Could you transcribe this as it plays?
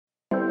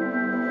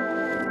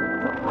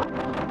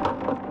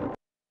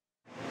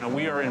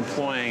we are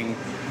employing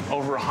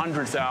over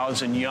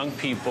 100,000 young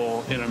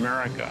people in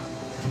America,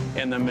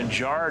 and the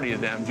majority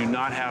of them do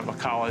not have a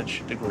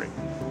college degree.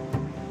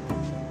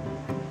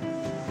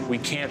 We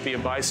can't be a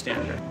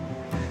bystander,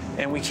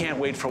 and we can't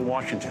wait for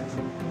Washington.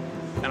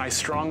 And I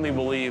strongly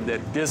believe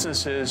that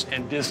businesses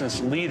and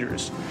business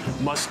leaders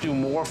must do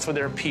more for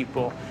their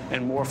people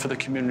and more for the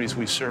communities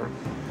we serve.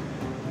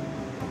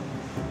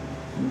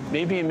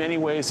 Maybe in many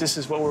ways, this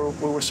is what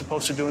we're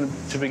supposed to do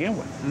to begin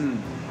with,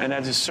 and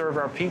that is serve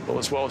our people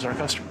as well as our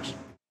customers.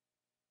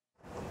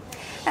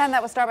 And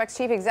that was Starbucks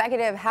Chief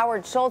Executive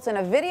Howard Schultz in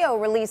a video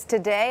released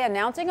today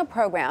announcing a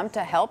program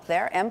to help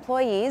their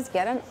employees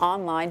get an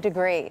online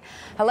degree.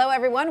 Hello,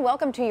 everyone.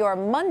 Welcome to your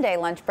Monday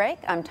lunch break.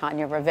 I'm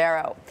Tanya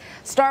Rivero.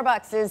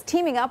 Starbucks is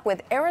teaming up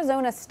with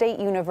Arizona State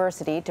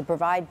University to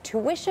provide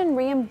tuition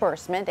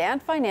reimbursement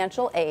and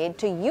financial aid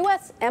to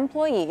U.S.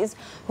 employees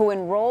who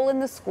enroll in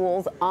the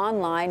school's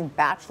online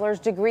bachelor's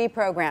degree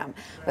program.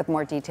 With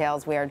more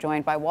details, we are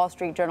joined by Wall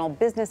Street Journal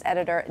business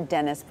editor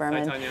Dennis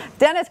Berman. Hi, Tanya.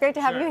 Dennis, great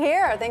to have you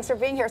here. Thanks for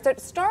being here. So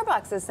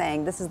Starbucks is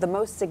saying this is the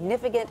most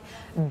significant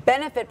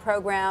benefit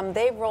program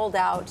they've rolled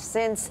out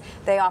since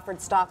they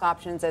offered stock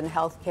options in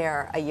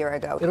healthcare a year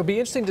ago. It'll be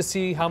interesting to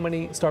see how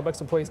many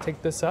Starbucks employees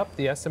take this up.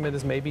 The estimate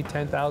is maybe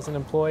 10,000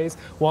 employees.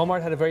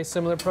 Walmart had a very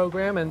similar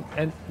program,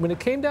 and when it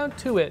came down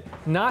to it,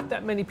 not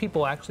that many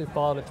people actually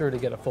followed it through to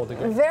get a full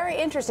degree. Very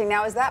interesting.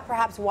 Now, is that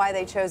perhaps why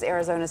they chose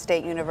Arizona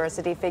State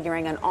University,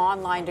 figuring an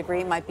online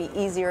degree might be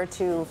easier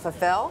to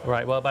fulfill?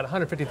 Right. Well, about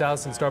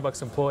 150,000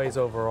 Starbucks employees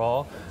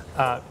overall.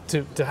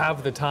 To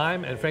have the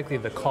time and frankly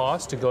the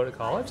cost to go to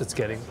college, it's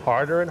getting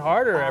harder and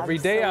harder every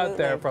day out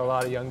there for a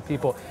lot of young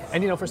people.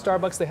 And you know, for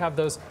Starbucks, they have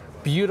those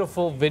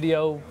beautiful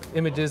video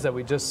images that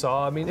we just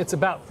saw. I mean, it's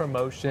about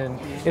promotion.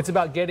 It's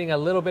about getting a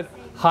little bit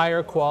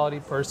higher quality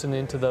person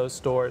into those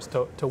stores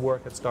to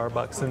work at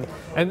Starbucks.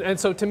 And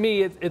so to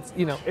me, it's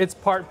you know, it's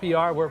part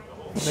PR.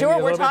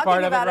 Sure, we're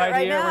talking about it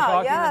right now.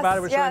 We're talking about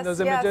it. We're showing those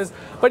images.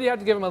 But you have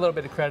to give them a little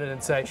bit of credit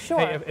and say,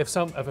 hey, if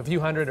a few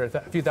hundred or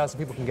a few thousand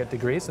people can get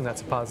degrees, then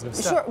that's a positive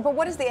step. Sure, but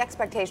what is the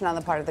expectation on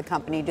the part of the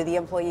company? Do the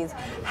employees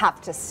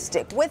have to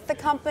stick with the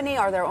company?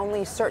 Are there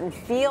only certain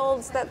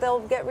fields that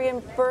they'll get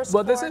reimbursed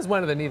Well, for? this is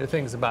one of the neater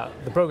things about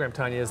the program,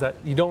 Tanya, is that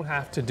you don't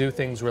have to do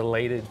things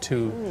related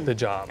to the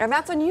job. And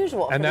that's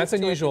unusual. And that's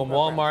unusual. In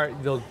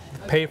Walmart, they'll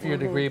pay for your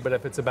degree, but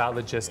if it's about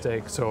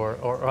logistics or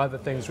other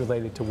things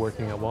related to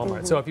working at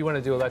Walmart. So if you want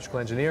to do electrical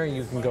engineering,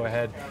 you can go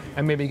ahead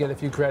and maybe get a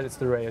few credits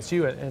through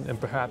ASU and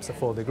perhaps a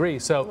full degree.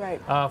 So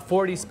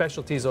 40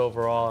 specialties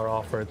overall are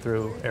offered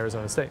through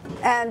Arizona State.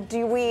 And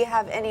do we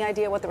have any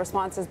idea what the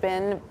response has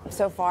been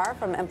so far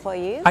from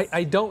employees?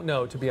 I don't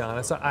know, to be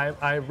honest.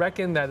 I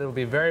reckon that it'll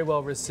be very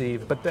well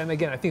received. But then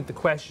again, I think the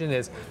question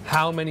is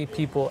how many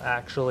people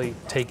actually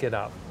take it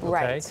up.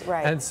 Okay?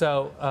 Right. And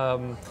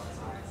so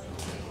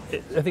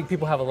I think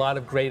people have a lot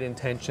of great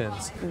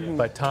intentions,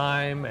 but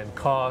time and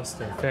cost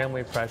and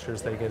family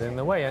pressures, they get in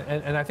the way.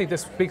 And I think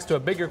this speaks to a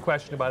bigger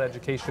question about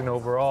education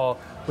overall,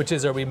 which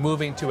is, are we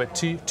moving to a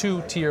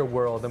two-tier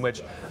world in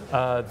which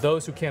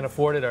those who can't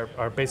afford it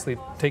are basically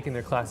taking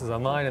their classes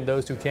online, and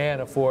those who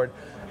can afford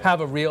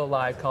have a real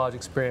live college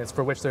experience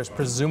for which there's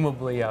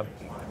presumably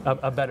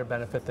a better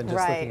benefit than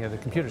just looking at a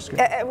computer screen.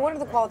 What are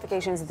the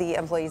qualifications the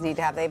employees need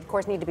to have? They, of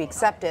course, need to be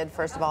accepted,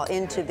 first of all,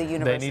 into the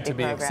university They need to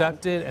be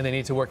accepted, and they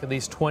need to work at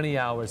least 20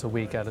 hours a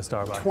week at a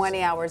Starbucks.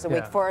 20 hours a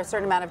week for a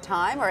certain amount of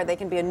time, or they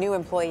can be a new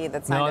employee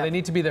that's signed up? No, they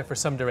need to be there for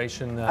some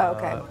duration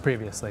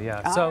previously,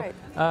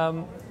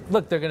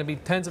 look, there are going to be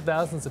tens of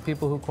thousands of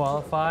people who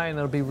qualify, and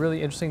it'll be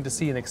really interesting to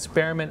see an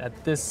experiment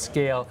at this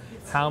scale,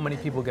 how many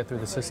people get through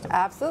the system.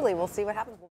 Absolutely. We'll see what happens.